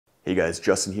Hey guys,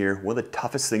 Justin here. One of the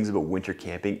toughest things about winter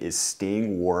camping is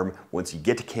staying warm once you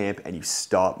get to camp and you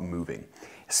stop moving,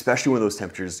 especially when those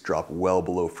temperatures drop well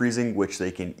below freezing, which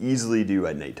they can easily do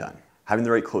at nighttime. Having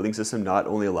the right clothing system not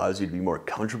only allows you to be more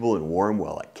comfortable and warm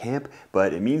while at camp,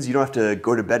 but it means you don't have to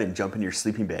go to bed and jump in your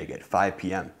sleeping bag at 5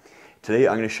 p.m. Today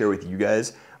I'm going to share with you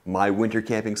guys my winter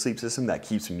camping sleep system that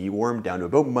keeps me warm down to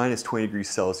about minus 20 degrees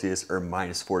Celsius or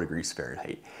minus 4 degrees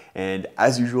Fahrenheit. And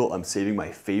as usual, I'm saving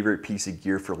my favorite piece of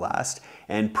gear for last,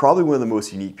 and probably one of the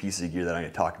most unique pieces of gear that I'm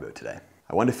going to talk about today.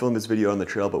 I wanted to film this video on the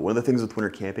trail, but one of the things with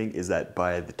winter camping is that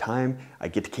by the time I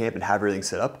get to camp and have everything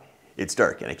set up, it's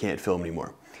dark and I can't film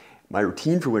anymore. My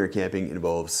routine for winter camping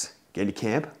involves getting to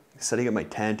camp, setting up my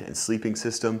tent and sleeping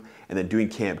system, and then doing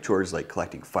camp chores like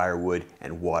collecting firewood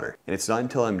and water. And it's not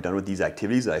until I'm done with these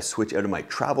activities that I switch out of my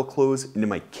travel clothes into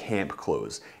my camp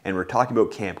clothes. And we're talking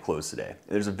about camp clothes today. And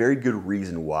there's a very good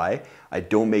reason why I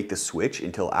don't make the switch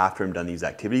until after I'm done these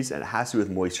activities, and it has to do with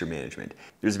moisture management.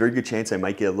 There's a very good chance I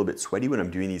might get a little bit sweaty when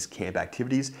I'm doing these camp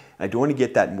activities, and I don't want to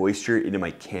get that moisture into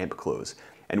my camp clothes.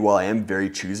 And while I am very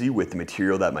choosy with the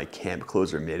material that my camp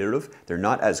clothes are made out of, they're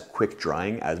not as quick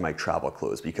drying as my travel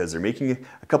clothes because they're making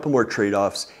a couple more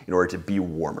trade-offs in order to be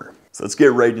warmer. So let's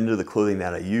get right into the clothing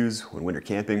that I use when winter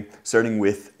camping, starting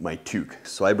with my toque.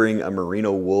 So I bring a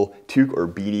merino wool toque or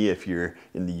beanie if you're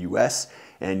in the US,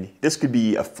 and this could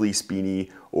be a fleece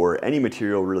beanie or any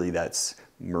material really that's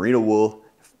merino wool,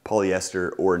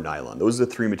 polyester, or nylon. Those are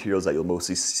the three materials that you'll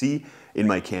mostly see in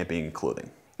my camping clothing.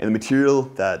 And the material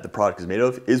that the product is made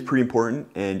of is pretty important,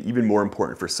 and even more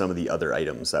important for some of the other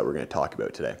items that we're going to talk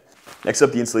about today. Next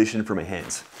up, the insulation for my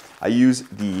hands. I use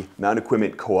the Mountain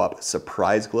Equipment Co-op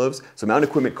Surprise Gloves. So Mountain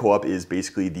Equipment Co-op is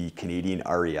basically the Canadian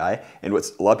REI, and what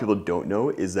a lot of people don't know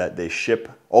is that they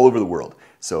ship all over the world.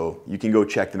 So you can go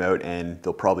check them out and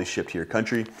they'll probably ship to your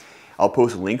country. I'll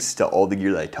post links to all the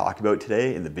gear that I talk about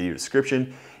today in the video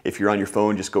description. If you're on your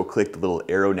phone, just go click the little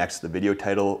arrow next to the video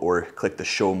title or click the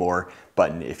show more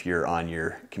button if you're on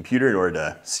your computer in order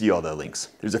to see all the links.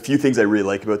 There's a few things I really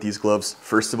like about these gloves.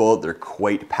 First of all, they're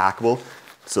quite packable,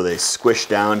 so they squish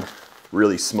down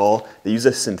really small. They use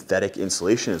a synthetic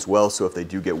insulation as well, so if they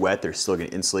do get wet, they're still gonna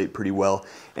insulate pretty well.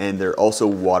 And they're also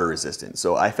water resistant.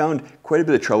 So I found quite a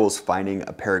bit of troubles finding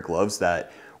a pair of gloves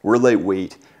that were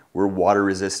lightweight, were water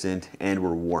resistant, and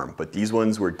were warm. But these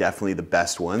ones were definitely the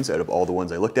best ones out of all the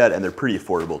ones I looked at, and they're pretty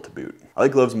affordable to boot. I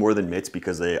like gloves more than mitts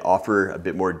because they offer a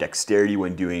bit more dexterity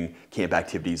when doing camp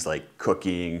activities like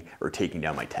cooking or taking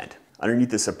down my tent. Underneath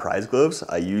the Surprise Gloves,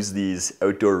 I use these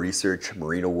Outdoor Research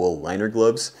merino wool liner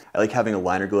gloves. I like having a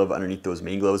liner glove underneath those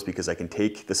main gloves because I can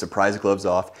take the Surprise Gloves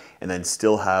off and then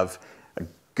still have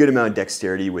good amount of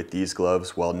dexterity with these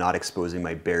gloves while not exposing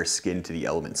my bare skin to the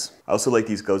elements. I also like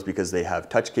these gloves because they have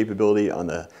touch capability on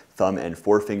the thumb and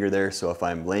forefinger there, so if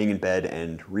I'm laying in bed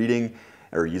and reading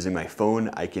or using my phone,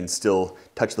 I can still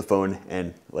touch the phone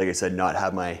and, like I said, not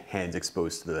have my hands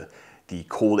exposed to the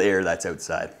cold air that's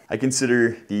outside. I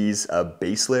consider these a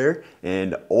base layer,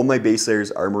 and all my base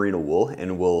layers are merino wool,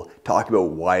 and we'll talk about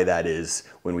why that is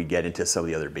when we get into some of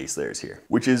the other base layers here.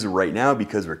 Which is right now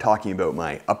because we're talking about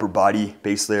my upper body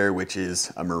base layer, which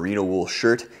is a merino wool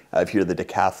shirt. I have here the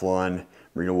Decathlon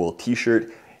merino wool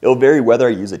t-shirt. It'll vary whether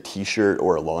I use a t-shirt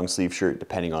or a long sleeve shirt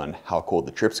depending on how cold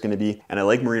the trip's gonna be. And I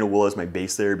like merino wool as my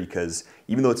base layer because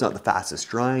even though it's not the fastest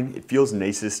drying, it feels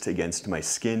nicest against my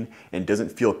skin and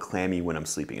doesn't feel clammy when I'm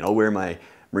sleeping. And I'll wear my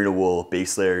merino wool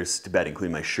base layers to bed,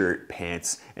 including my shirt,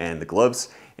 pants, and the gloves.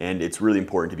 And it's really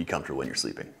important to be comfortable when you're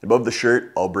sleeping. Above the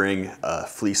shirt, I'll bring a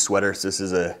fleece sweater. So this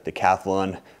is a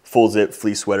Decathlon full zip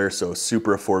fleece sweater, so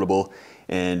super affordable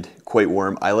and quite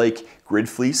warm. I like grid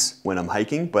fleece when I'm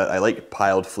hiking, but I like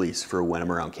piled fleece for when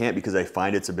I'm around camp because I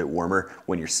find it's a bit warmer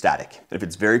when you're static. And if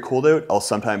it's very cold out, I'll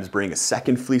sometimes bring a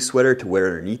second fleece sweater to wear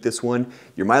underneath this one.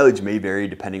 Your mileage may vary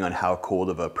depending on how cold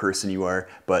of a person you are,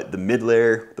 but the mid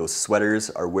layer, those sweaters,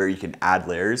 are where you can add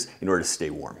layers in order to stay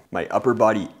warm. My upper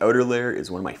body outer layer is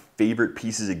one of my favorite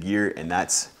pieces of gear, and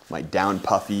that's my down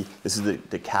puffy. This is the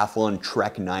Decathlon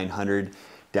Trek 900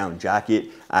 down jacket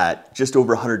at just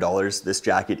over $100. This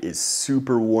jacket is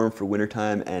super warm for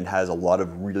wintertime and has a lot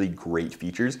of really great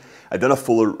features. I've done a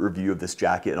fuller review of this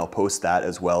jacket and I'll post that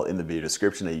as well in the video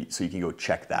description so you can go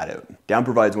check that out. Down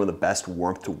provides one of the best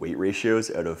warmth to weight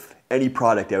ratios out of any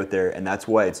product out there, and that's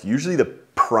why it's usually the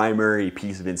primary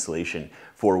piece of insulation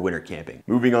for winter camping.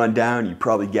 Moving on down, you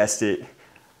probably guessed it,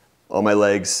 on my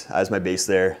legs as my base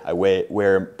layer, I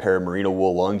wear a pair of merino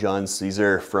wool long johns. These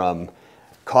are from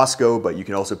Costco, but you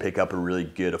can also pick up a really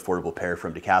good affordable pair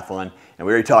from Decathlon. And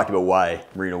we already talked about why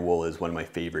merino wool is one of my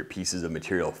favorite pieces of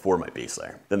material for my base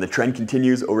layer. Then the trend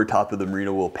continues over top of the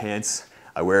merino wool pants.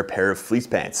 I wear a pair of fleece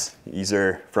pants. These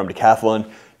are from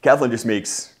Decathlon. Decathlon just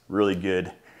makes really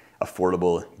good,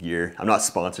 affordable gear. I'm not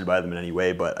sponsored by them in any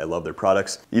way, but I love their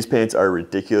products. These pants are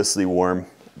ridiculously warm.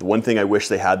 The one thing I wish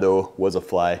they had though was a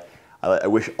fly. I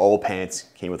wish all pants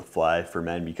came with a fly for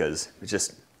men because it's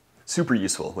just super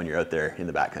useful when you're out there in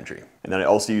the backcountry. And then I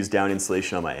also use down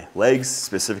insulation on my legs,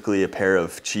 specifically a pair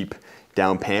of cheap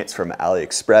down pants from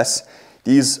AliExpress.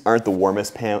 These aren't the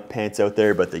warmest pants out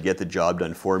there, but they get the job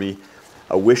done for me.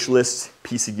 A wish list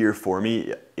piece of gear for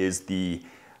me is the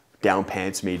down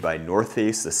pants made by North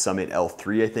Face, the Summit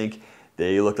L3, I think.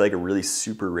 They look like a really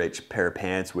super rich pair of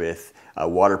pants with a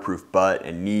waterproof butt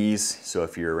and knees. So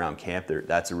if you're around camp,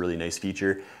 that's a really nice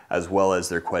feature, as well as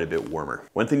they're quite a bit warmer.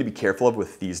 One thing to be careful of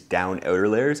with these down outer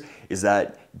layers is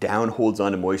that down holds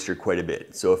on to moisture quite a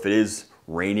bit. So if it is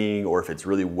raining or if it's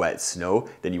really wet snow,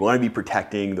 then you want to be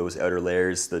protecting those outer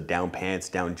layers, the down pants,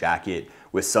 down jacket,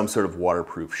 with some sort of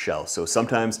waterproof shell. So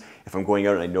sometimes if I'm going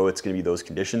out and I know it's going to be those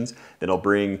conditions, then I'll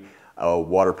bring a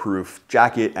waterproof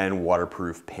jacket and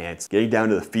waterproof pants. Getting down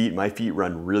to the feet, my feet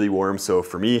run really warm. So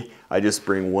for me, I just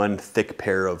bring one thick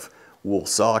pair of wool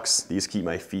socks. These keep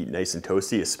my feet nice and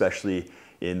toasty, especially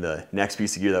in the next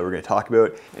piece of gear that we're going to talk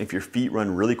about. And if your feet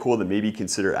run really cold, then maybe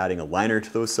consider adding a liner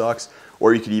to those socks,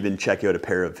 or you could even check out a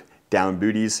pair of down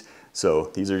booties.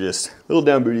 So these are just little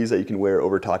down booties that you can wear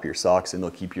over top your socks, and they'll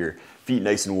keep your feet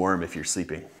nice and warm if you're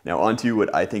sleeping. Now onto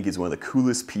what I think is one of the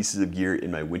coolest pieces of gear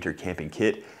in my winter camping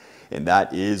kit, and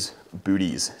that is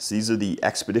booties. So these are the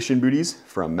Expedition booties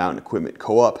from Mountain Equipment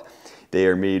Co-op. They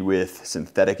are made with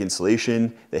synthetic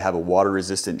insulation. They have a water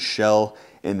resistant shell,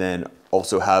 and then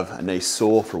also have a nice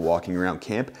sole for walking around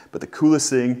camp. But the coolest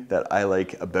thing that I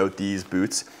like about these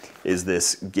boots is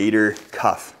this gator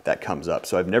cuff that comes up.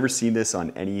 So I've never seen this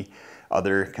on any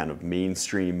other kind of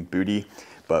mainstream bootie,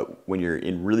 but when you're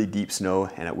in really deep snow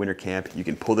and at winter camp, you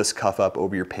can pull this cuff up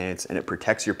over your pants and it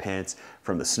protects your pants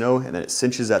from the snow, and then it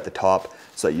cinches at the top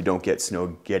so that you don't get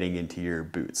snow getting into your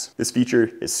boots. This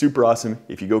feature is super awesome.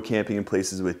 If you go camping in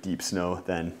places with deep snow,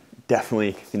 then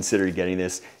definitely consider getting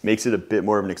this. Makes it a bit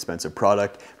more of an expensive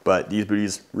product, but these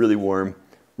booties really warm,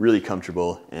 really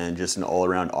comfortable, and just an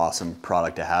all-around awesome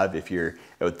product to have if you're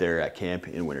out there at camp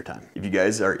in wintertime. If you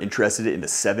guys are interested in the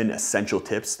 7 essential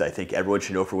tips that I think everyone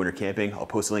should know for winter camping, I'll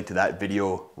post a link to that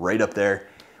video right up there.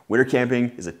 Winter camping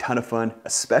is a ton of fun,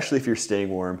 especially if you're staying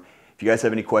warm. If you guys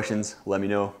have any questions, let me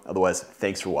know. Otherwise,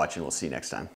 thanks for watching. We'll see you next time.